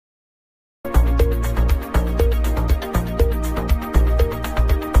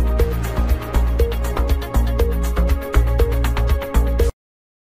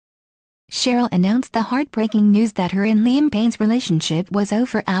Cheryl announced the heartbreaking news that her and Liam Payne's relationship was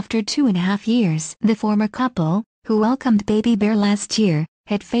over after 2.5 years. The former couple, who welcomed baby Bear last year,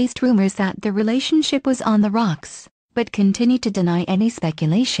 had faced rumors that the relationship was on the rocks, but continued to deny any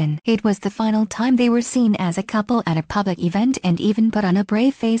speculation. It was the final time they were seen as a couple at a public event and even put on a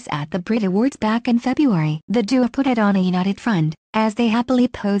brave face at the BRIT Awards back in February. The duo put it on a united front, as they happily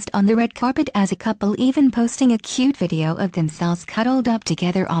posed on the red carpet as a couple, even posting a cute video of themselves cuddled up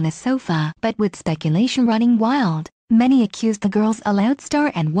together on a sofa. But with speculation running wild, many accused the girls' a Loud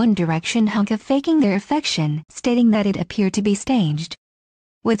Star and One Direction hunk of faking their affection, stating that it appeared to be staged,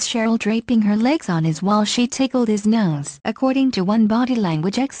 with Cheryl draping her legs on his while she tickled his nose. According to one body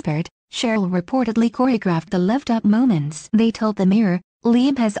language expert, Cheryl reportedly choreographed the left-up moments. They told the Mirror,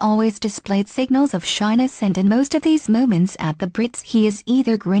 Liam has always displayed signals of shyness, and in most of these moments at the Brits he is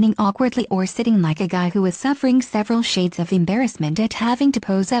either grinning awkwardly or sitting like a guy who is suffering several shades of embarrassment at having to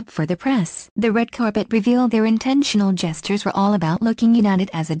pose up for the press. The red carpet revealed their intentional gestures were all about looking united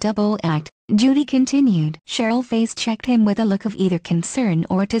as a double act, Judy continued. Cheryl face-checked him with a look of either concern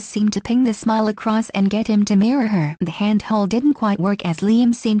or to seem to ping the smile across and get him to mirror her. The handhold didn't quite work, as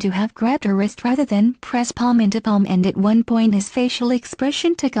Liam seemed to have grabbed her wrist rather than press palm into palm, and at one point his facial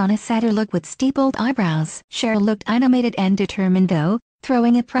expression took on a sadder look with steepled eyebrows. Cheryl looked animated and determined though,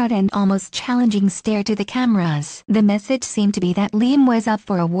 throwing a proud and almost challenging stare to the cameras. The message seemed to be that Liam was up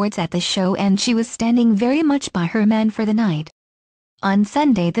for awards at the show and she was standing very much by her man for the night. On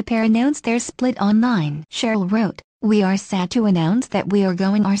Sunday the pair announced their split online. Cheryl wrote, "We are sad to announce that we are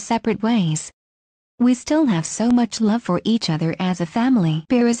going our separate ways. We still have so much love for each other as a family.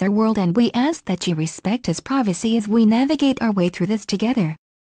 Bear is our world and we ask that you respect his privacy as we navigate our way through this together."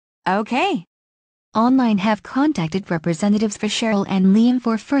 Okay. Online have contacted representatives for Cheryl and Liam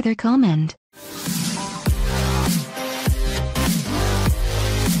for further comment.